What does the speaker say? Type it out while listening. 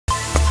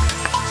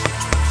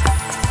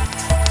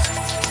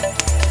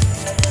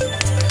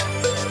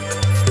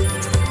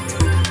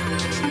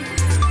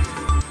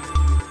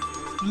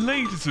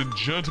Ladies and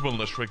gentlemen,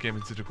 let's try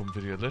gaming Zitacom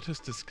video. Let us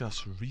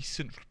discuss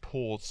recent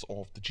reports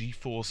of the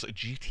GeForce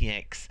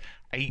GTX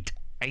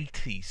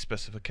 880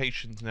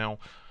 specifications. Now,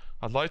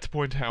 I'd like to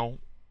point out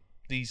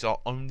these are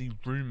only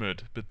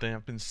rumoured, but they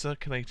have been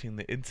circulating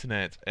the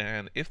internet,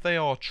 and if they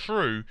are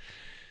true,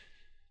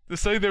 to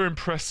say they're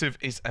impressive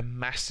is a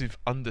massive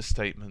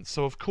understatement.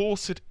 So of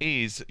course it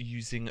is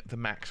using the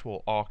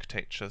Maxwell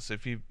architecture. So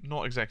if you're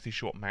not exactly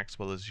sure what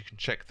Maxwell is, you can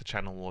check the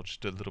channel or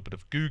just do a little bit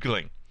of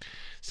Googling.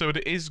 So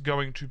it is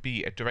going to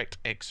be a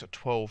DirectX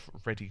 12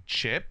 ready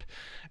chip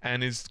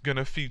and is going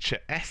to feature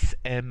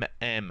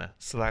SMM.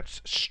 So that's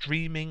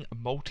Streaming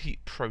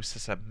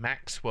Multi-Processor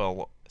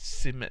Maxwell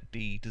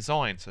SIMD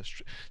design. So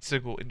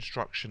single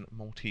instruction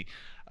multi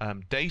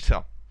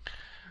data.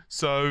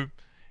 So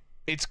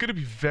it's going to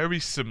be very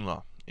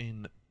similar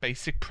in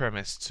basic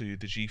premise to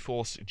the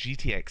GeForce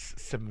GTX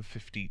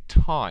 750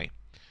 Ti.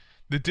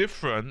 The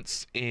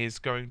difference is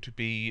going to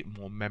be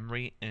more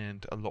memory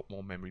and a lot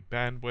more memory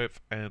bandwidth,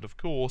 and of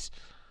course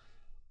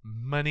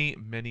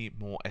many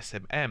more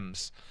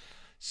SMMs.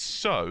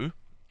 So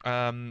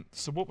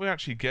what we're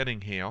actually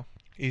getting here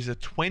is a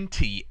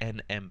 20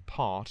 nm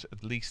part,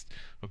 at least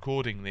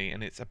accordingly,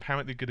 and it's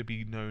apparently going to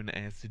be known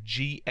as the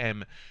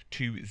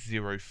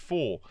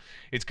GM204.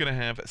 It's going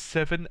to have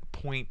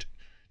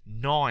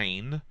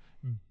 7.9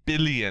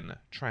 billion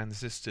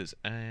transistors,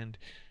 and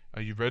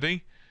are you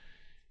ready?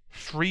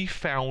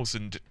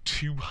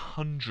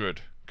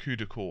 3,200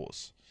 CUDA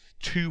cores,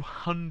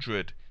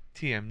 200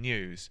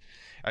 TMUs,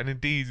 and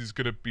indeed is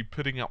going to be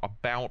putting out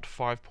about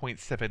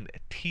 5.7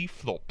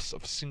 TFLOPS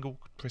of single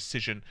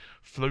precision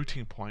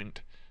floating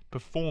point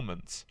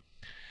performance.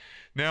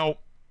 Now,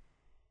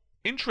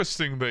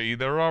 interestingly,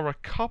 there are a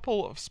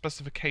couple of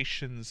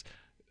specifications.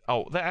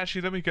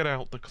 Actually, let me get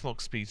out the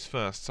clock speeds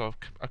first. So,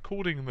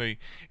 accordingly,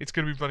 it's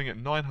going to be running at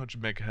 900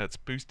 MHz,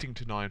 boosting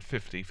to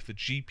 950 for the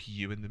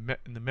GPU, and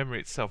the memory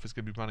itself is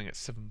going to be running at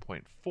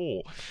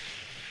 7.4.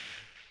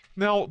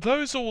 Now,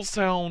 those all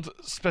sound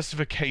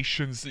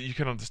specifications that you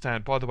can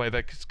understand. By the way,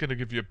 that's going to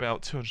give you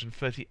about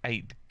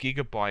 238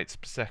 gigabytes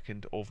per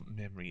second of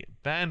memory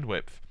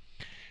bandwidth.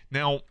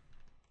 Now,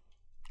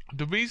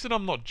 the reason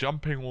I'm not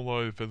jumping all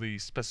over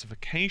these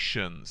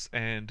specifications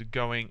and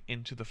going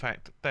into the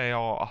fact that they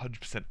are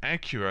 100%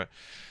 accurate,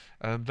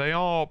 they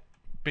are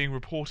being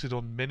reported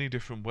on many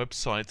different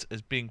websites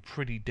as being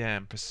pretty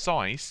damn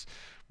precise.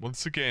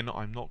 Once again,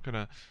 I'm not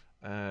going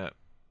to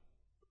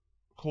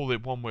call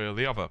it one way or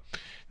the other.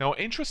 Now,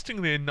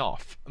 interestingly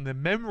enough, the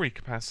memory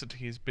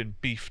capacity has been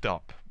beefed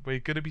up. We're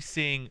going to be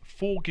seeing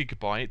 4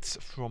 gigabytes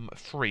from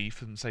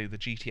say the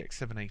GTX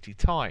 780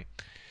 Ti.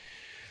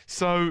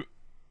 So,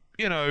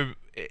 you know,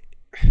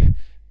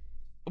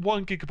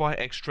 1 gigabyte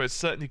extra is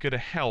certainly going to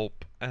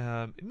help.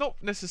 Not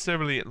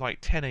necessarily at like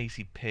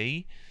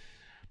 1080p,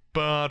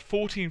 but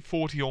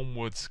 1440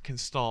 onwards can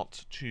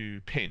start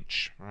to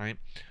pinch, right?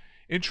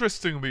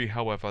 Interestingly,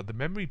 however, the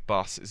memory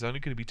bus is only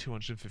going to be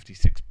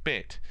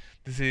 256-bit.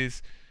 This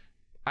is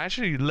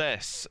actually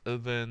less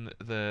than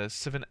the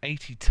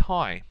 780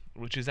 Ti,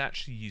 which is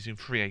actually using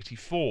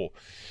 384.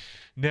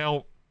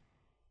 Now,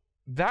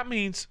 that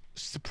means,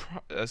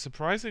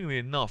 surprisingly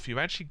enough, you're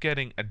actually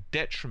getting a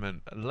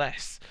detriment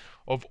less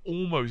of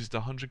almost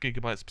 100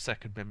 gigabytes per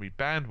second memory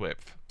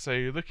bandwidth. So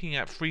you're looking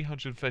at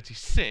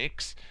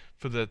 336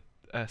 for the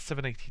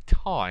 780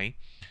 Ti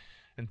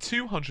and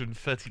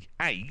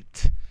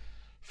 238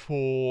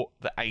 for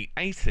the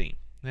 880.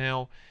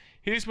 Now,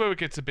 here's where it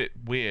gets a bit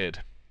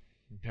weird.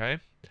 Okay,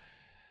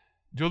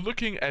 you're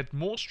looking at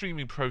more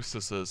streaming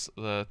processors.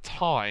 The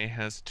Ti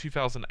has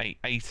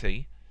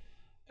 2880,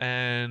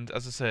 and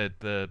as I said,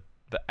 the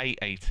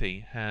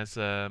 880 has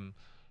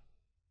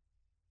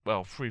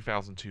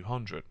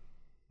 3,200,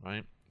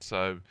 right?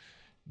 So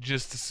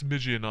just a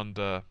smidgen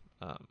under.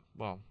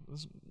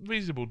 There's a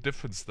reasonable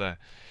difference there.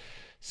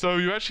 So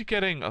you're actually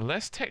getting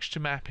less texture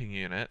mapping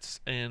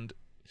units, and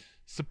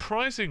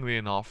surprisingly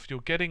enough,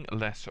 you're getting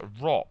less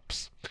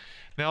ROPs.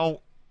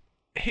 Now,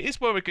 here's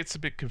where it gets a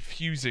bit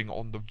confusing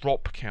on the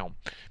ROP count,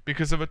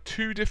 because there are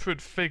two different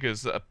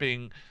figures that are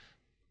being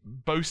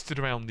boasted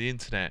around the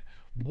internet.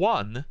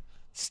 One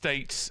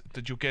states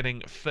that you're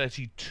getting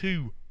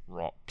 32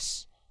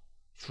 ROPs.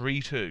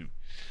 32.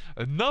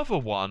 Another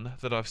one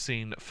that I've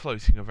seen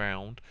floating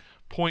around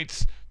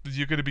points that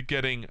you're going to be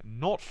getting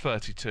not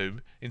 32,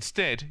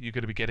 instead you're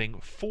going to be getting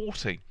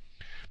 40.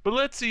 But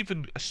let's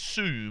even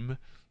assume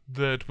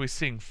that we're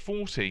seeing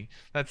 40,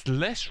 that's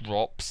less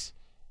ROPs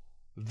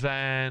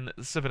than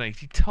the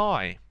 780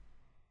 Ti.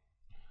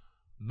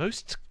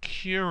 Most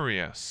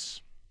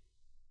curious.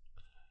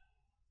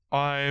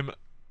 I'm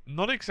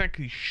not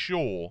exactly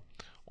sure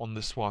on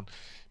this one,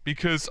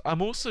 because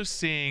I'm also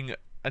seeing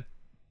a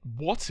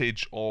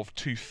wattage of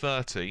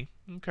 230.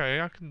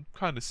 Okay, I can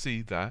kind of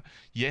see that.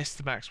 Yes,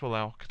 the Maxwell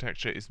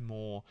architecture is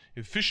more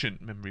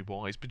efficient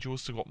memory-wise, but you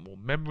also got more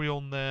memory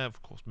on there.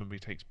 Of course, memory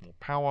takes more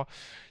power.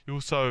 You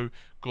also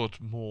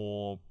got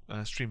more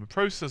streamer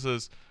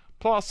processors.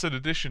 Plus, in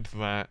addition to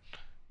that,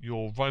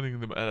 you're running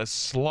them at a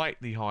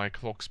slightly higher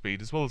clock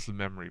speed, as well as the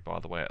memory, by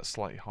the way, at a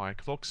slightly higher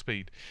clock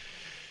speed.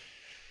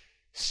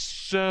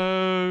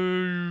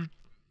 So,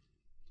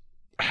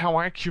 how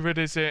accurate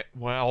is it?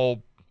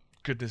 Well,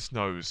 goodness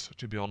knows,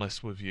 to be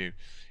honest with you.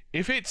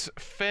 If it's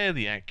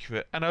fairly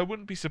accurate, and I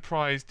wouldn't be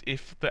surprised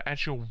if the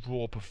actual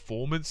raw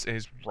performance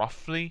is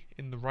roughly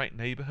in the right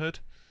neighborhood,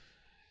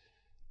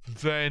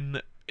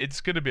 then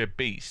it's going to be a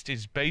beast.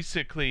 It's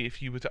basically,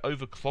 if you were to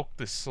overclock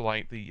this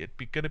slightly, it'd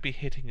be going to be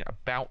hitting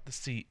about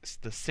the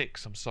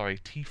 6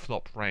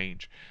 T-flop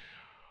range,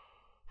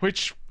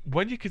 which,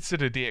 when you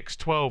consider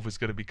DX12 is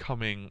going to be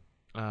coming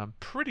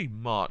pretty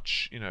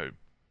much, you know,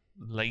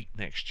 late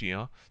next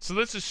year. So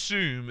let's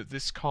assume that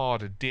this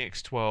card and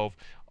DX12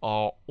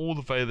 are all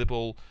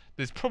available.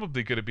 There's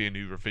probably going to be a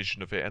new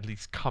revision of it, at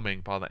least coming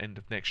by the end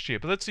of next year.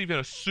 But let's even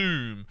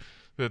assume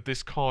that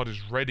this card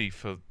is ready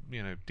for,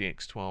 you know,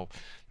 DX12.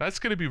 That's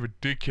going to be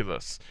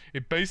ridiculous.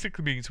 It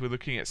basically means we're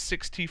looking at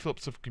 6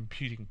 T-flops of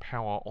computing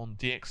power on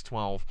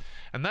DX12,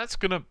 and that's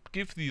going to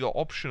give you the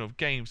option of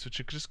games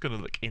which are just going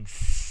to look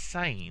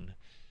insane.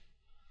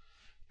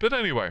 But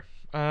anyway,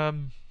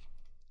 I'm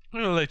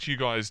going to let you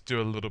guys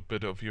do a little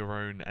bit of your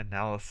own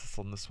analysis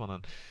on this one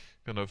and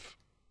kind of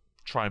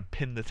try and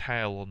pin the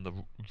tail on the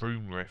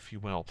rumor, if you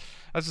will.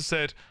 As I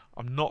said,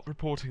 I'm not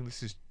reporting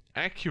this is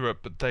accurate,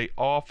 but they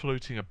are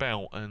floating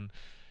about, and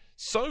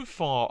so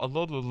far a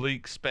lot of the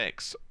leaked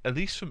specs, at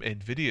least from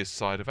Nvidia's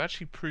side, have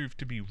actually proved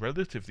to be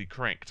relatively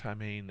correct. I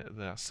mean,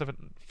 the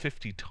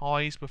 750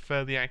 Ti's were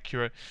fairly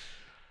accurate.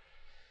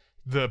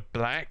 The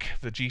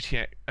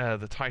GTX,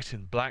 the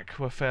Titan Black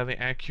were fairly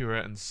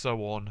accurate, and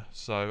so on.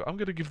 So I'm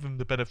going to give them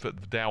the benefit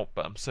of the doubt,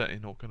 but I'm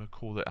certainly not going to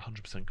call it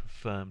 100%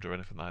 confirmed or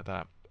anything like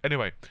that.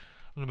 Anyway,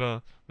 I'm going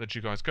to let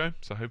you guys go,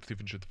 so hopefully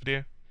you've enjoyed the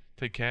video.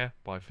 Take care,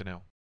 bye for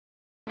now.